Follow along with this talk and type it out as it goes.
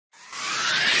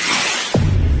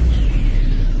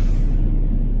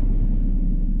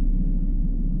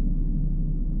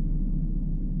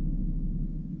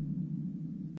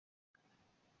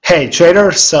Hey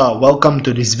traders, welcome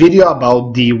to this video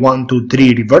about the 1, 2,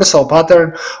 3 reversal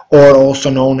pattern, or also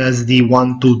known as the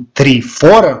 1, 2, 3,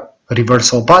 4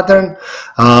 reversal pattern.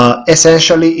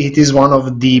 Essentially, it is one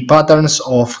of the patterns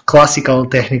of classical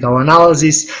technical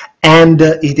analysis, and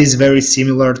it is very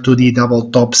similar to the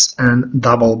double tops and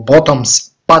double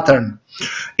bottoms pattern.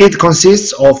 It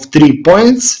consists of 3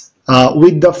 points,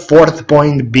 with the fourth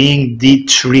point being the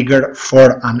trigger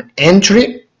for an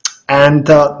entry. And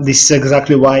this is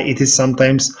exactly why it is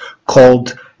sometimes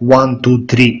called 1, 2,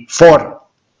 3, 4.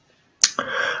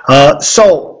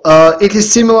 It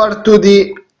is similar to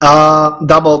the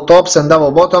double tops and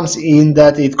double bottoms in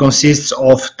that it consists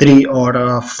of 3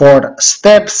 or 4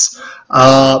 steps.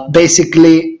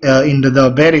 Basically, in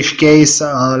the bearish case,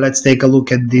 let's take a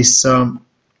look at this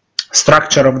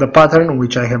structure of the pattern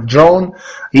which I have drawn.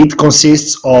 It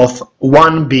consists of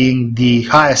 1 being the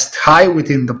highest high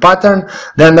within the pattern,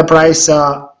 then the price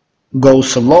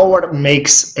goes lower,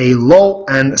 makes a low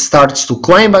and starts to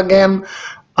climb again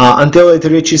until it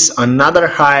reaches another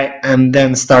high and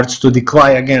then starts to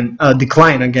decline again.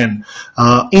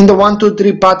 In the 1, 2,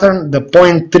 3 pattern, the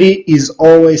point 3 is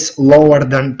always lower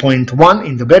than point 1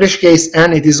 in the bearish case,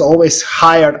 and it is always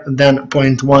higher than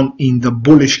point 1 in the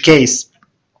bullish case.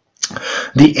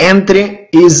 The entry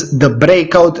is the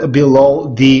breakout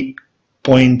below the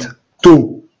point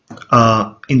 2.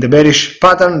 In the bearish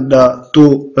pattern,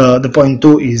 the point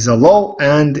 2 is a low,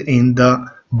 and in the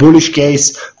bullish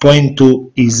case, point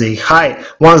 2 is a high.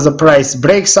 Once the price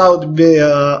breaks out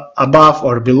above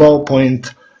or below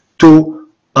point 2,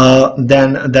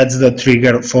 then that's the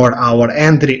trigger for our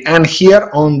entry. And here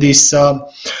on this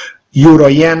euro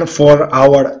yen for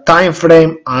our time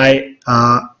frame, I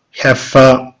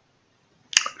have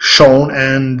shown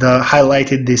and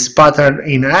highlighted this pattern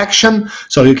in action,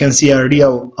 so you can see a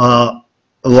real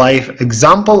live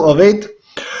example of it.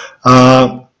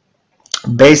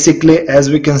 Basically,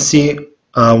 as we can see,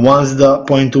 once the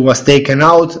point 2 was taken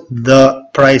out, the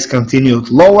price continued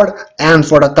lower, and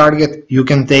for a target you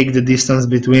can take the distance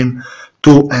between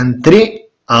 2 and 3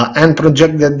 and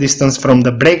project that distance from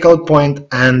the breakout point,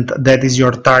 and that is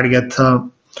your target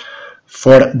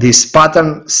for this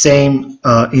pattern. Same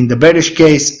in the bearish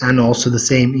case and also the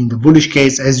same in the bullish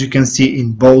case. As you can see,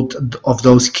 in both of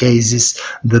those cases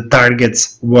the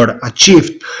targets were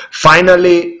achieved.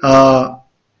 Finally,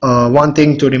 one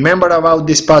thing to remember about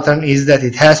this pattern is that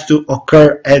it has to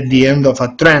occur at the end of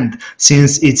a trend.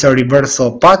 Since it's a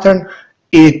reversal pattern,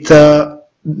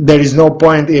 there is no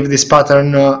point if this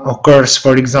pattern occurs,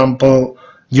 for example,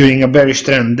 during a bearish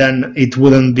trend, then it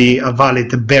wouldn't be a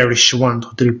valid bearish 1, 2,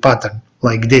 3 pattern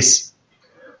like this,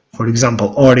 for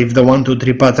example. Or if the 1, 2,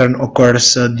 3 pattern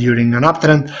occurs during an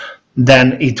uptrend,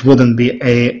 then it wouldn't be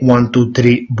a 1, 2,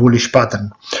 3 bullish pattern.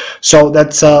 So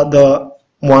that's the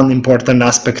one important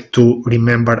aspect to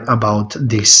remember about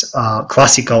this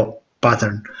classical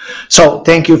pattern. So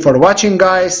thank you for watching,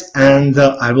 guys, and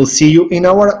I will see you in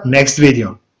our next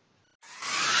video.